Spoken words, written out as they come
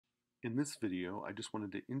In this video, I just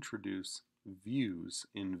wanted to introduce views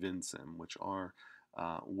in Vensim, which are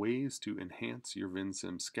ways to enhance your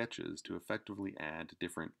Vensim sketches to effectively add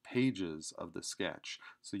different pages of the sketch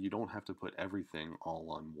so you don't have to put everything all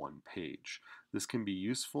on one page. This can be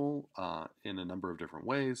useful in a number of different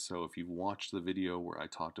ways. So if you've watched the video where I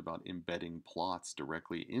talked about embedding plots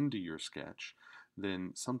directly into your sketch,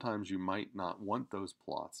 then sometimes you might not want those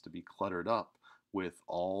plots to be cluttered up with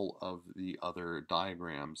all of the other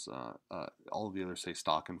diagrams, all of the other, say,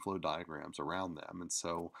 stock and flow diagrams around them. And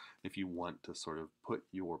so if you want to sort of put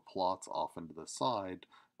your plots off into the side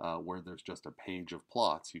where there's just a page of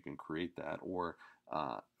plots, you can create that. Or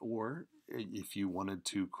if you wanted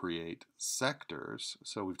to create sectors,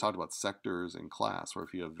 so we've talked about sectors in class, or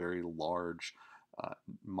if you have very large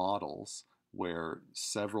models, where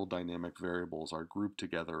several dynamic variables are grouped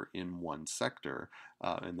together in one sector,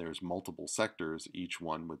 and there's multiple sectors, each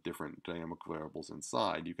one with different dynamic variables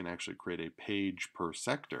inside, you can actually create a page per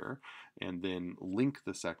sector and then link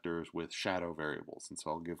the sectors with shadow variables. And so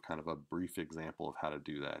I'll give kind of a brief example of how to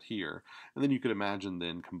do that here. And then you could imagine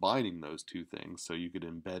then combining those two things. So you could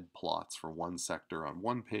embed plots for one sector on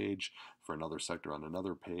one page, for another sector on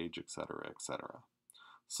another page, etc., etc.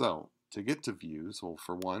 So to get to views, well,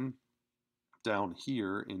 for one, down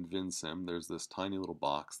here in Vensim, there's this tiny little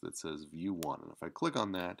box that says View 1. And if I click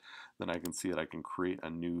on that, then I can see that I can create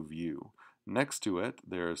a new view. Next to it,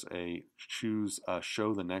 there's a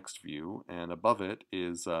Show the Next View, and above it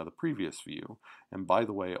is the previous view. And by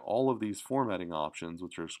the way, all of these formatting options,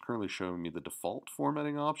 which are currently showing me the default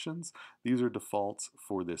formatting options, these are defaults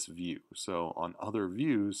for this view. So on other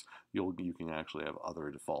views, you can actually have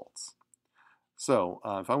other defaults. So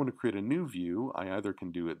if I want to create a new view, I either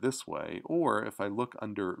can do it this way, or if I look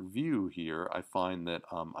under View here, I find that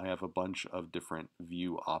I have a bunch of different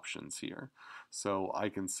view options here. So I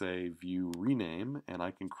can say View Rename, and I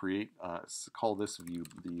can call this view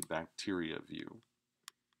the Bacteria view.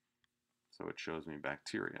 So it shows me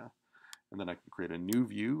bacteria. And then I can create a new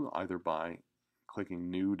view either by clicking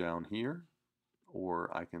New down here, or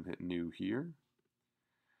I can hit New here.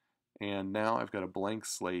 And now I've got a blank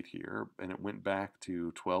slate here, and it went back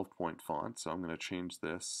to 12-point font, so I'm going to change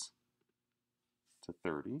this to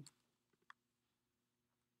 30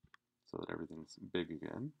 so that everything's big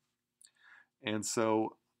again. And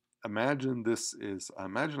so imagine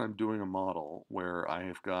I'm doing a model where I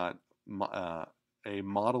have got a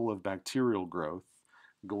model of bacterial growth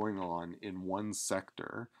going on in one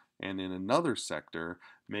sector, and in another sector,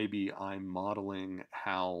 maybe I'm modeling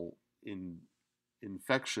how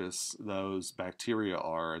infectious those bacteria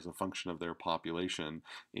are as a function of their population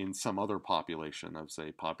in some other population of,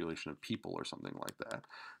 say, population of people or something like that.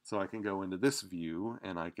 So I can go into this view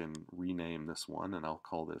and I can rename this one, and I'll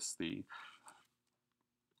call this the,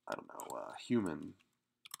 I don't know, human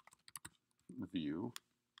view.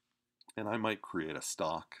 And I might create a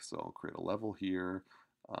stock, so I'll create a level here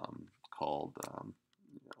called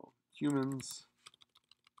humans,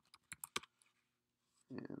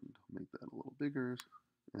 and make that a little bigger,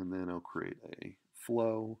 and then I'll create a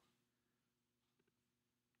flow,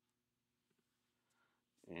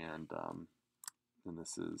 and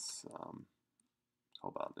this is how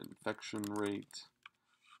about infection rate,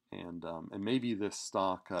 and maybe this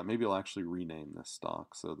stock, maybe I'll actually rename this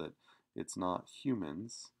stock so that it's not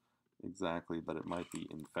humans exactly, but it might be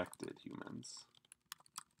infected humans.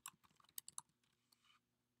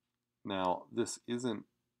 Now, this isn't,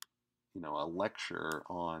 a lecture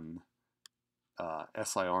on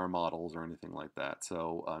SIR models or anything like that.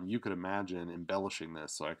 So you could imagine embellishing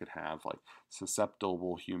this so I could have like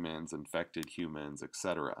susceptible humans, infected humans,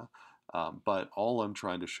 etc. But all I'm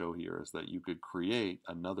trying to show here is that you could create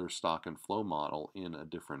another stock and flow model in a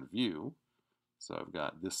different view. So I've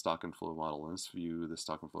got this stock and flow model in this view, this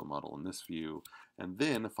stock and flow model in this view, and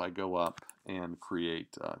then if I go up and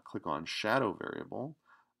click on shadow variable,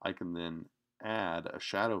 I can then add a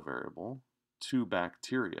shadow variable to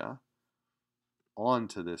bacteria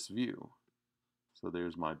onto this view. So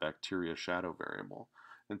there's my bacteria shadow variable.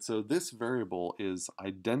 And so this variable is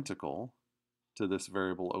identical to this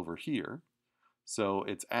variable over here. So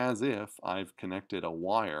it's as if I've connected a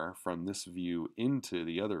wire from this view into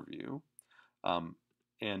the other view.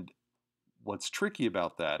 And what's tricky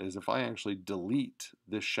about that is if I actually delete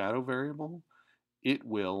this shadow variable, it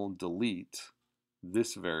will delete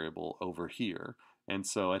this variable over here. And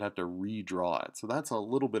so I'd have to redraw it. So that's a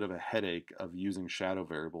little bit of a headache of using shadow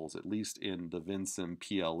variables, at least in the Vensim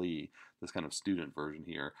PLE, this kind of student version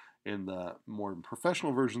here. In the more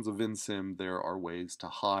professional versions of Vensim, there are ways to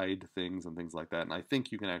hide things and things like that. And I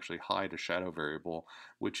think you can actually hide a shadow variable,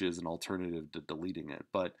 which is an alternative to deleting it.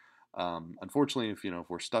 But Unfortunately, if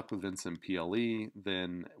we're stuck with Vensim PLE,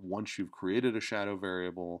 then once you've created a shadow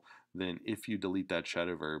variable, then if you delete that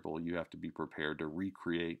shadow variable, you have to be prepared to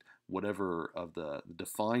recreate whatever of the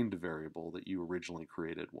defined variable that you originally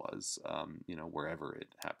created was, wherever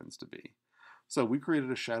it happens to be. So we created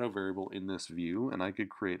a shadow variable in this view, and I could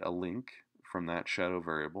create a link from that shadow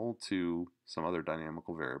variable to some other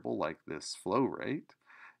dynamical variable like this flow rate.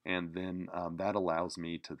 And then that allows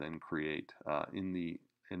me to then create in the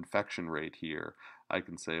infection rate here, I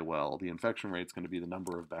can say, well, the infection rate is going to be the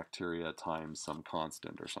number of bacteria times some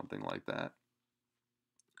constant or something like that.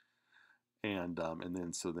 And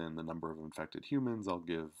then the number of infected humans, I'll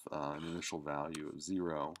give an initial value of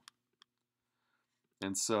 0.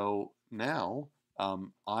 And so now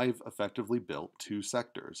I've effectively built two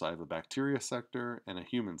sectors. I have a bacteria sector and a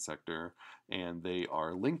human sector, and they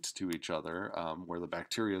are linked to each other, where the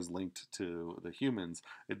bacteria is linked to the humans.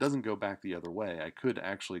 It doesn't go back the other way. I could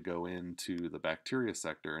actually go into the bacteria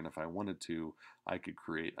sector, and if I wanted to, I could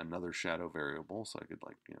create another shadow variable. So I could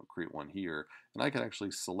create one here, and I could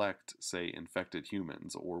actually select, say, infected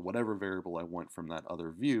humans or whatever variable I want from that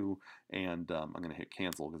other view, and I'm going to hit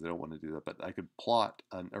cancel because I don't want to do that, but I could plot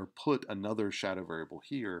or put another shadow variable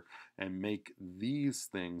here and make these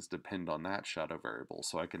things depend on that shadow variable.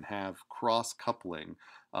 So I can have cross-coupling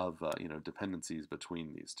of dependencies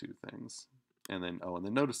between these two things. And then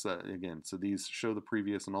notice that again, so these show the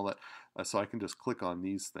previous and all that. So I can just click on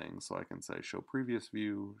these things. So I can say show previous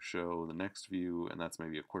view, show the next view, and that's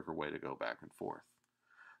maybe a quicker way to go back and forth.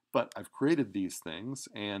 But I've created these things,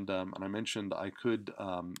 and I mentioned I could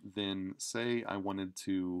then say I wanted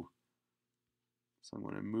to, so I'm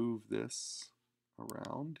going to move this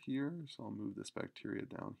around here. So I'll move this bacteria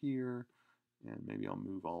down here, and maybe I'll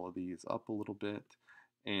move all of these up a little bit.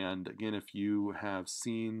 And again, if you have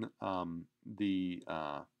seen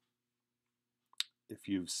if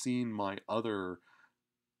you've seen my other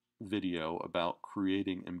video about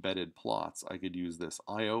creating embedded plots, I could use this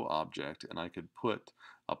IO object and I could put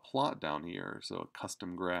a plot down here, so a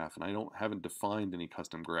custom graph, and I haven't defined any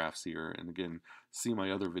custom graphs here, and again, see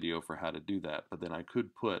my other video for how to do that, but then I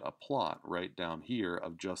could put a plot right down here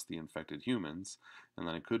of just the infected humans, and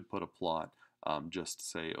then I could put a plot just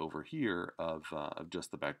say over here of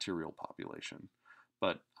just the bacterial population,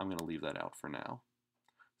 but I'm going to leave that out for now.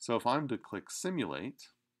 So if I'm to click simulate,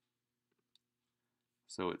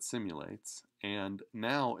 so it simulates, and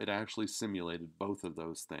now it actually simulated both of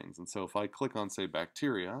those things. And so if I click on, say,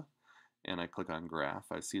 bacteria, and I click on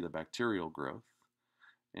graph, I see the bacterial growth.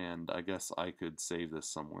 And I guess I could save this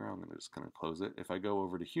somewhere. I'm just going to close it. If I go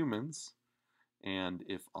over to humans, and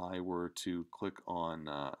if I were to click on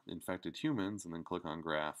infected humans and then click on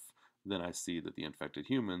graph, then I see that the infected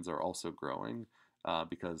humans are also growing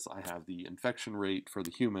because I have the infection rate for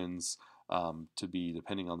the humans to be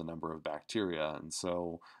depending on the number of bacteria. And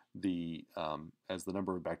so as the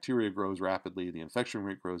number of bacteria grows rapidly, the infection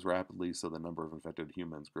rate grows rapidly, so the number of infected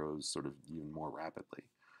humans grows sort of even more rapidly.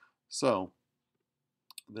 So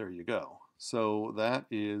there you go. So that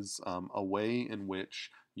is a way in which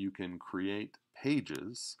you can create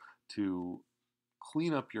pages to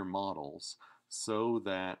clean up your models so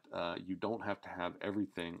that you don't have to have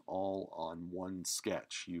everything all on one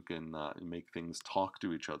sketch. You can make things talk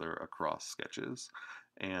to each other across sketches.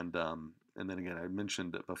 And then again, I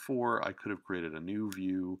mentioned it before, I could have created a new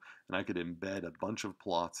view and I could embed a bunch of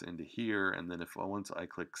plots into here. And then once I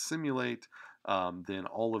click simulate, then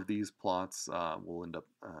all of these plots will end up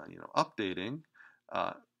updating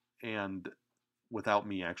and without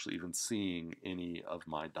me actually even seeing any of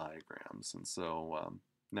my diagrams. And so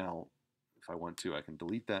now if I want to, I can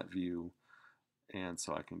delete that view. And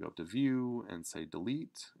so I can go up to view and say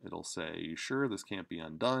delete. It'll say, you sure this can't be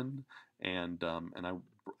undone? And I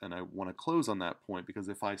want to close on that point because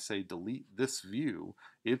if I say delete this view,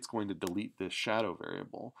 it's going to delete this shadow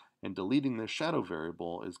variable. And deleting this shadow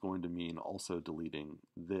variable is going to mean also deleting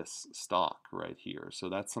this stock right here. So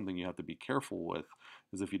that's something you have to be careful with,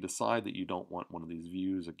 is if you decide that you don't want one of these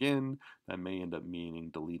views again, that may end up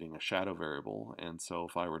meaning deleting a shadow variable. And so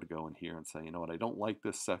if I were to go in here and say, you know what, I don't like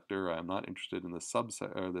this sector, I'm not interested in this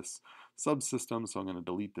subsystem, so I'm going to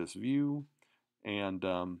delete this view, and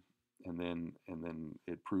then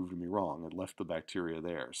it proved me wrong. It left the bacteria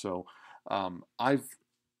there. So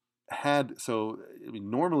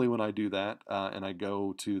normally when I do that and I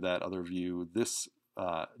go to that other view, this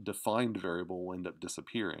defined variable will end up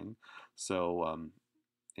disappearing. So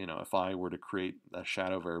if I were to create a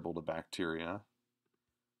shadow variable to bacteria,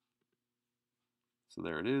 so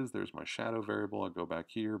there it is, there's my shadow variable. I go back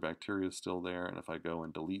here, bacteria is still there, and if I go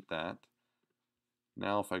and delete that,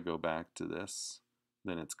 now if I go back to this,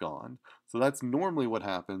 then it's gone. So that's normally what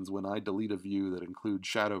happens when I delete a view that includes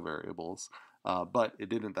shadow variables, but it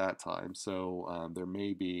didn't that time. So there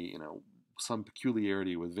may be, some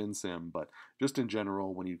peculiarity with Vensim, but just in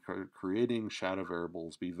general, when you're creating shadow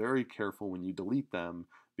variables, be very careful when you delete them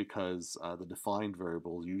because the defined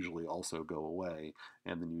variables usually also go away,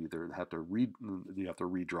 and then you either have to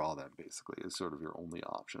redraw them. Basically, is sort of your only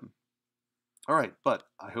option. All right, but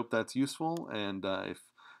I hope that's useful, and if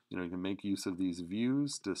you can make use of these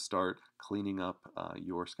views to start cleaning up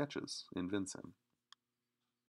your sketches in Vensim.